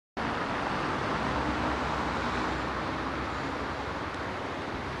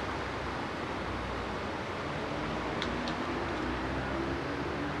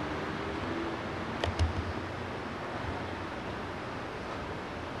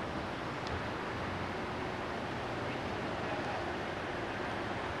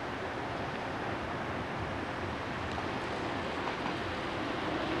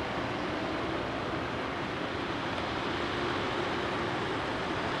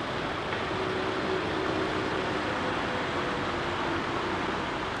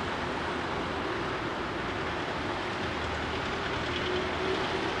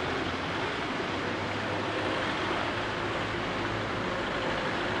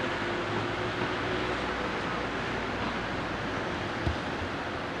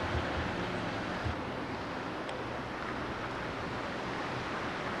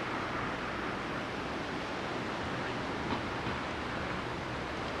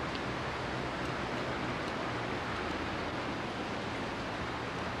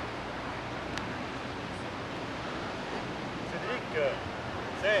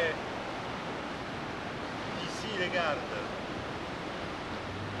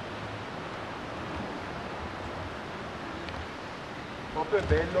proprio è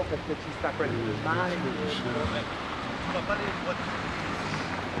bello perché ci sta quel mare.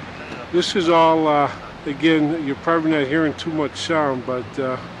 This is all, again, you're probably not hearing too much sound, but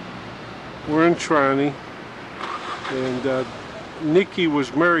we're in Trani, and Nikki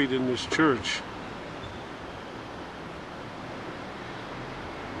was married in this church.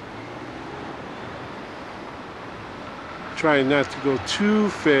 Trying not to go too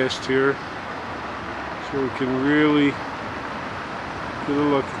fast here so we can really get a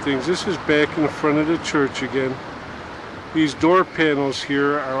look at things. This is back in the front of the church again. These door panels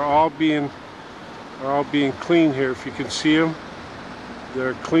here are all being cleaned here. If you can see them,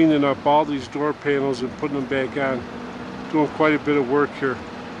 they're cleaning up all these door panels and putting them back on. Doing quite a bit of work here.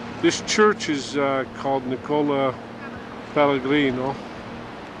 This church is called Nicola Pellegrino,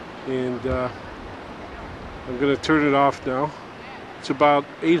 and I'm going to turn it off now. It's about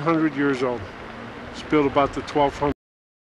 800 years old. It's built about the 1200s.